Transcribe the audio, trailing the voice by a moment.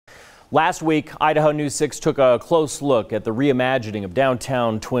Last week, Idaho News 6 took a close look at the reimagining of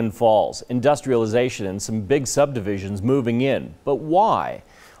downtown Twin Falls, industrialization and some big subdivisions moving in. But why?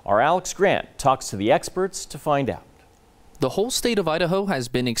 Our Alex Grant talks to the experts to find out. The whole state of Idaho has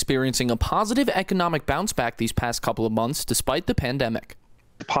been experiencing a positive economic bounce back these past couple of months despite the pandemic.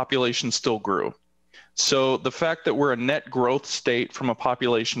 The population still grew. So the fact that we're a net growth state from a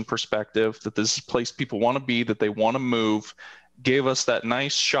population perspective, that this is a place people want to be, that they want to move, gave us that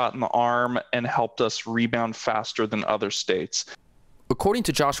nice shot in the arm and helped us rebound faster than other states. According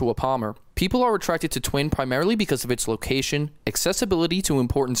to Joshua Palmer, people are attracted to Twin primarily because of its location, accessibility to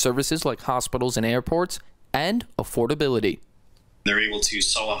important services like hospitals and airports, and affordability. They're able to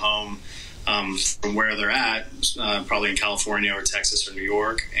sell a home from where they're at, probably in California or Texas or New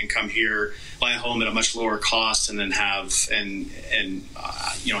York, and come here, buy a home at a much lower cost, and then have some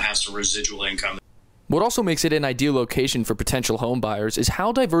residual income. What also makes it an ideal location for potential home buyers is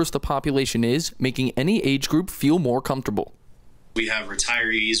how diverse the population is, making any age group feel more comfortable. We have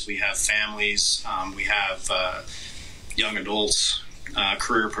retirees, we have families, we have young adults,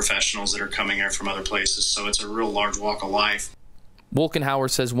 career professionals that are coming here from other places, so it's a real large walk of life. Wolkenhauer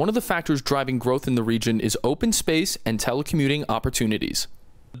says one of the factors driving growth in the region is open space and telecommuting opportunities.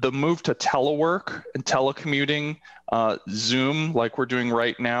 The move to telework and telecommuting, Zoom, like we're doing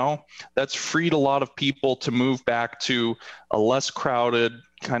right now, that's freed a lot of people to move back to a less crowded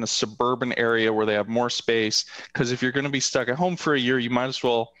kind of suburban area where they have more space. Because if you're going to be stuck at home for a year, you might as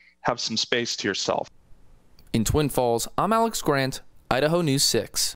well have some space to yourself. In Twin Falls, I'm Alex Grant, Idaho News 6.